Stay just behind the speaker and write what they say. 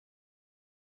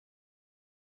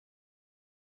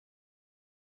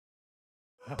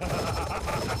Hello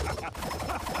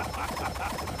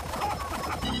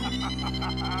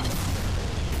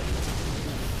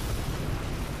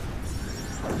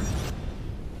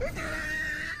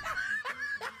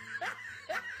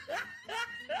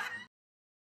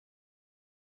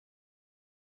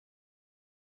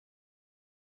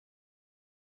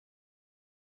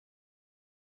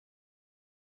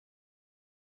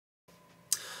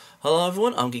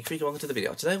everyone, I'm Geek Freak and welcome to the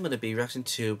video. Today I'm going to be reacting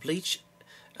to Bleach,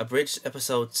 Abridged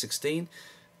Episode 16,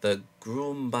 the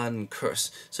Groban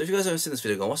Curse. So if you guys haven't seen this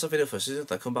video, go watch the video first.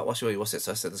 Come back, watch it, watch it.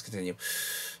 So I said let's continue.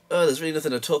 There's really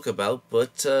nothing to talk about,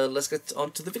 but let's get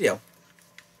on to the video.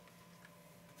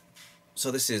 So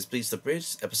this is Bleach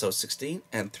Abridged, Episode 16,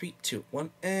 and 3, 2, 1,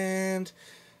 and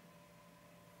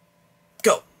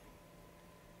go!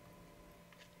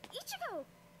 Ichigo,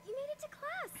 you made it to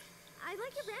class. I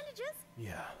like your bandages.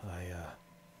 Yeah,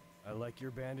 I like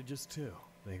your bandages too.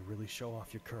 They really show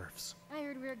off your curves. I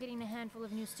heard we were getting a handful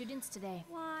of new students today.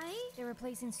 Why? They're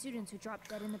replacing students who dropped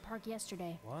dead in the park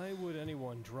yesterday. Why would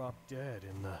anyone drop dead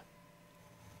in the...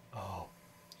 Oh.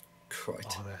 Crite.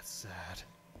 Oh, that's sad.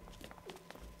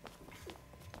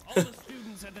 All the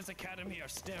students at this academy are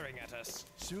staring at us.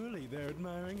 Surely they're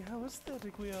admiring how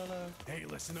aesthetic we all are. Hey,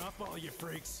 listen up, all you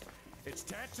freaks. It's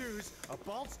tattoos, a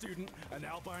bald student, an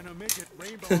albino midget,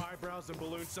 rainbow eyebrows, and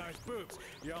balloon-sized boobs.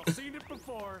 Y'all seen it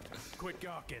before. Quit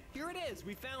gawking. Here it is.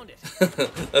 We found it.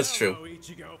 That's true. Hello,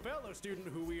 Ichigo, fellow student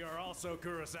who we are also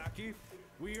Kurosaki.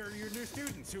 We are your new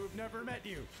students who have never met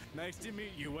you. Nice to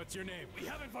meet you. What's your name? We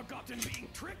haven't forgotten being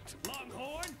tricked,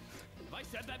 Longhorn. Have I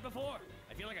said that before?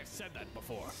 I feel like I've said that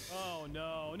before. Oh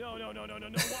no.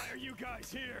 Why are you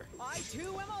guys here? I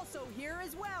too am also here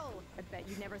as well. I bet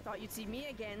you never thought you'd see me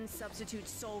again, substitute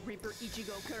Soul Reaper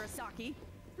Ichigo Kurosaki.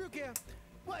 Rukia,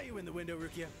 why are you in the window,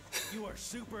 Rukia? You are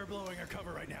super blowing our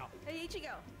cover right now. Hey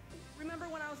Ichigo, remember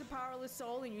when I was a powerless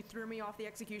soul and you threw me off the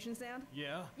execution stand?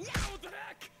 Yeah? Yeah, what the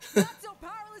heck? Not so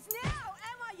powerless now,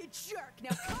 am I, you jerk?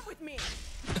 Now come with me.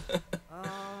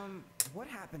 What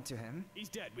happened to him? He's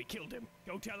dead. We killed him.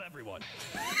 Go tell everyone.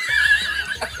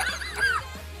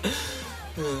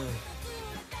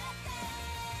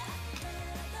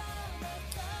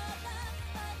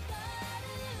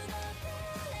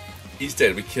 He's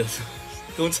dead, we killed him.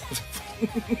 Go and tell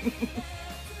him.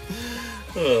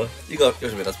 Oh, you got to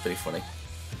admit, that's pretty funny.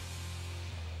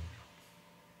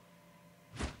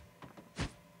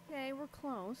 Okay, we're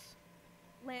close.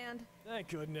 Land. Thank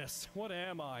goodness. What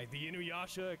am I? The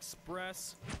Inuyasha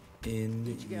Express?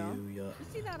 Inuyasha. You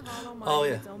see that hollow mind Oh,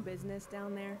 yeah. its own business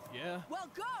down there? Yeah? Well,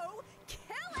 go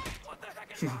kill it! What the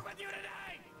heck is wrong with you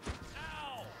today?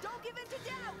 Ow! Don't give in to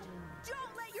doubt!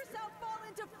 Don't let yourself fall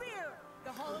into fear!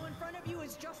 The hollow in front of you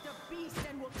is just a beast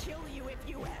and will kill you if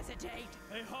you hesitate.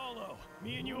 Hey, Hollow.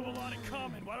 Me and you have a lot in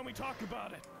common. Why don't we talk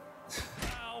about it?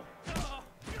 Ow!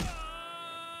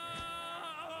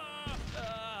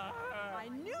 I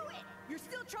knew it! You're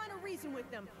still trying to reason with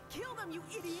them. Kill them, you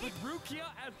idiot! But Rukia,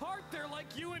 at heart, they're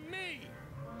like you and me.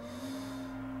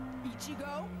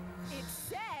 Ichigo, it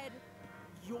said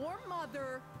your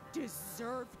mother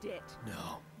deserved it.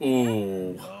 No.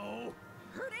 Ooh. No.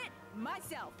 Heard it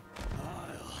myself.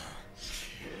 I'll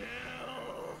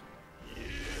kill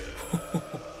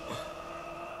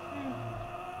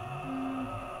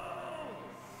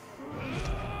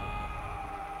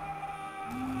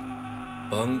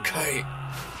Bunkai.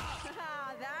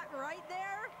 That right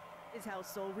there is how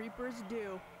Soul Reapers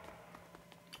do.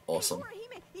 Awesome. Hey,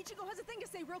 Hime, Ichigo has a thing to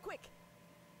say real quick.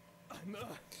 I'm,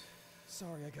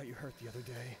 sorry I got you hurt the other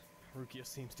day. Rukia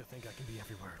seems to think I can be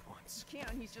everywhere at once.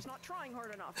 Can, he's just not trying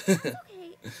hard enough. It's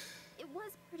okay. It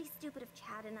was pretty stupid of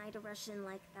Chad and I to rush in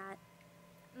like that.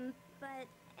 But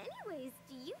anyways,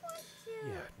 do you want to...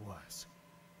 Yeah, it was.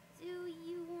 Do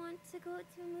you want to go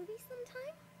to a movie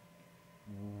sometime?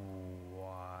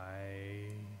 Why?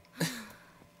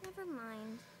 Never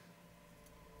mind.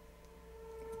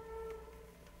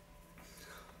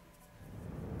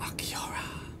 Akiora.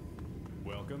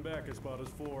 Welcome back, Espadas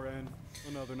 4 and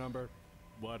another number.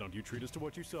 Why don't you treat us to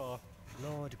what you saw?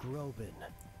 Lord Groban,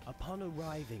 upon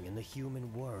arriving in the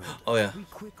human world, Oh, yeah. we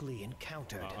quickly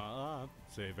encountered...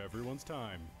 Save everyone's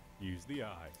time. Use the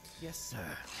eye. Yes,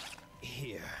 sir.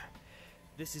 Here.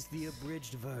 This is the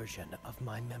abridged version of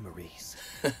my memories,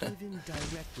 given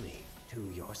directly to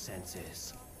your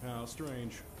senses. How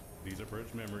strange. These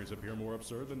abridged memories appear more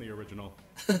absurd than the original.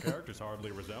 The characters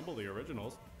hardly resemble the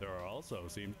originals. There also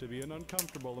seems to be an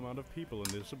uncomfortable amount of people in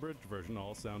this abridged version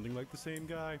all sounding like the same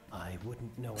guy. I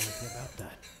wouldn't know anything about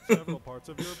that. Several parts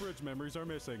of your abridged memories are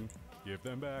missing. Give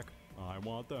them back. I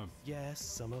want them. Yes,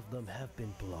 some of them have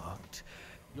been blocked.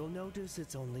 You'll notice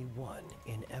it's only one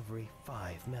in every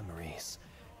 5 memories.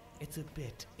 It's a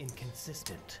bit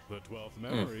inconsistent. The 12th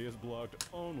memory is blocked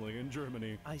only in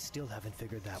Germany. I still haven't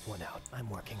figured that one out. I'm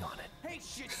working on it. Hey,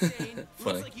 shit stain!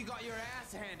 Funny. Looks like you got your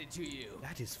ass handed to you.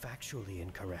 That is factually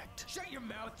incorrect. Shut your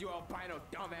mouth, you albino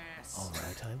dumbass. All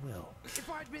right, I will. If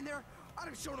I'd been there, I'd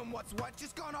have shown him what's what.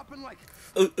 Just gone up and like,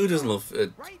 Who doesn't love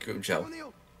right? Groom Chow? When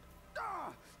they'll,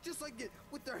 just like it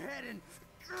with their head and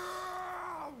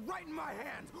right in my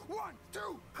hands. 1, 2,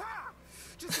 ha!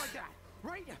 Just like that,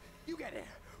 right? You get it,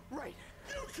 right?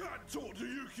 You can't talk to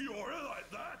Ukiora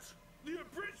like that! The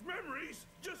abridged memories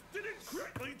just didn't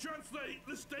correctly translate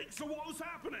the stakes of what was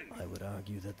happening! I would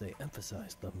argue that they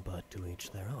emphasized them, but to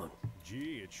each their own.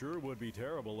 Gee, it sure would be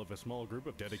terrible if a small group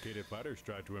of dedicated fighters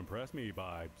tried to impress me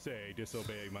by, say,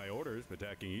 disobeying my orders,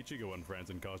 attacking Ichigo and friends,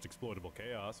 and caused exploitable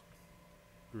chaos.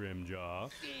 Grimjaw.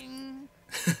 Ding!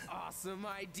 Awesome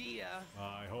idea.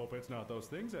 I hope it's not those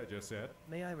things I just said.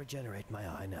 May I regenerate my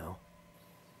eye now?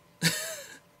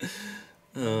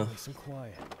 Some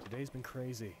quiet. Today's been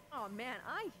crazy. Oh man,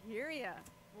 I hear ya.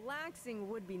 Relaxing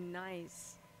would be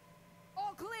nice.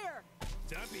 All clear!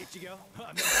 Stop, Ichigo.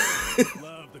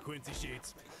 Love the Quincy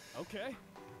sheets. Okay.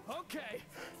 Okay,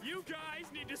 you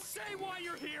guys need to say why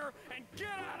you're here and get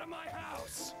out of my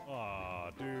house. Aw,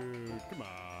 dude, come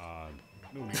on.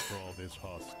 No need for all this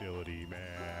hostility,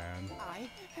 man. I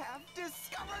have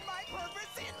discovered my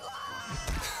purpose in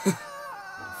life!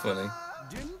 Funny.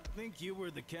 Didn't think you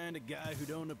were the kind of guy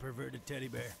who'd own a perverted teddy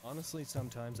bear. Honestly,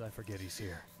 sometimes I forget he's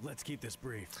here. Let's keep this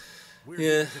brief. We're Yeah.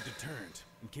 here as a deterrent,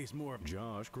 in case more of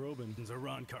Josh Groban.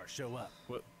 Zaroncar show up.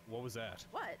 What was that?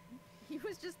 What? He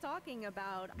was just talking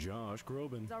about Josh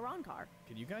Groban. Zaronkar.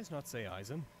 Could you guys not say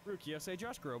Aizen? Rukia, say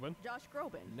Josh Groban. Josh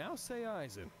Groban. Now say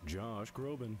Aizen. Josh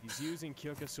Groban. He's using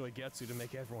Kyoka Suigetsu to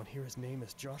make everyone hear his name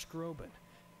as Josh Groban.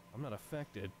 I'm not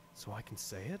affected, so I can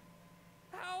say it?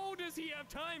 How does he have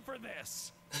time for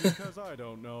this? Because I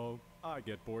don't know. I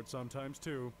get bored sometimes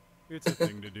too. It's a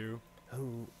thing to do.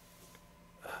 Who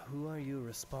are you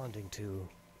responding to,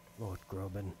 Lord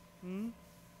Groban?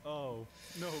 Oh,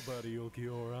 nobody,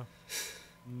 Ulquiorra.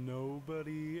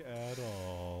 Nobody at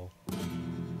all.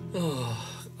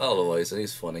 Otherwise,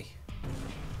 he's funny.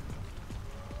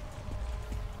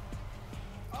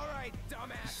 Alright,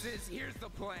 dumbasses, here's the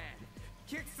plan.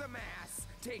 Kick some ass,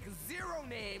 take 0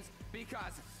 names,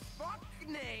 because fuck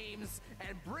names,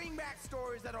 and bring back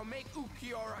stories that'll make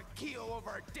Ukiora keel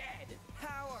over dead.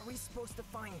 How are we supposed to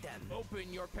find them?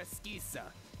 Open your pesquisa.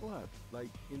 What? Like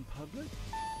in public?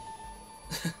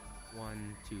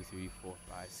 1, 2, 3, 4,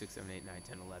 5, 6, 7, 8, 9,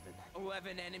 10, 11.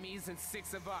 11 enemies and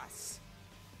 6 of us.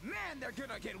 Man, they're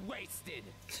gonna get wasted.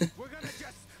 We're gonna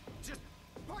just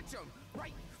punch them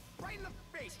right in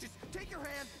the face. Just take your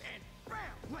hand and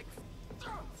bam, like,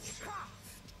 ha!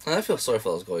 I feel sorry for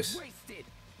those guys. Wasted,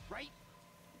 right?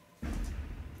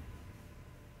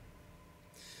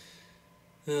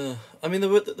 I mean,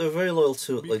 they're very loyal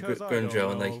to like Because I Grimjaw,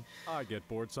 don't and they know. I get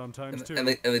bored sometimes too. and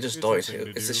they just It's a died. thing to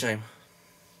It's a do. shame.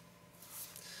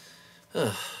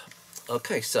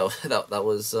 Okay, so that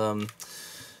was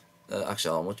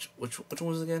actually, which one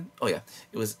was it again? Oh yeah,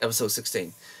 it was episode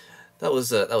 16. That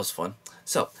was fun.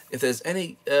 So if there's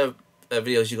any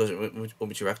videos you guys want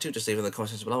me to react to, just leave it in the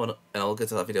comments below, and I'll get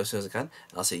to that video as soon as I can.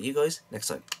 I'll see you guys next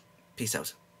time. Peace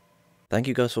out. Thank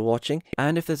you guys for watching,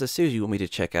 and if there's a series you want me to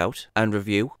check out and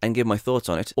review and give my thoughts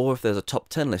on it, or if there's a top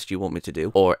 10 list you want me to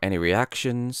do, or any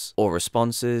reactions, or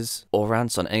responses, or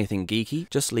rants on anything geeky,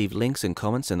 just leave links and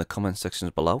comments in the comment sections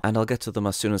below, and I'll get to them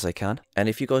as soon as I can. And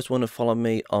if you guys want to follow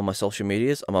me on my social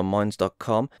medias, I'm on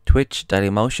minds.com, Twitch,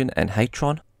 Dailymotion, and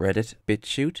Hatron, Reddit,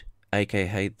 BitChute,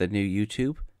 aka the new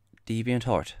YouTube,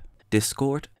 DeviantArt,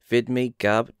 Discord, VidMe,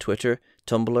 Gab, Twitter,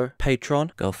 Tumblr,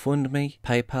 Patreon, GoFundMe,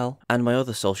 PayPal, and my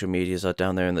other social medias are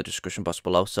down there in the description box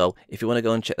below, so if you want to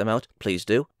go and check them out, please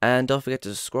do. And don't forget to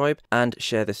subscribe and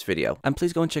share this video. And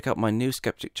please go and check out my new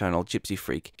skeptic channel, Gypsy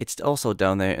Freak. It's also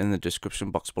down there in the description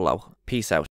box below. Peace out.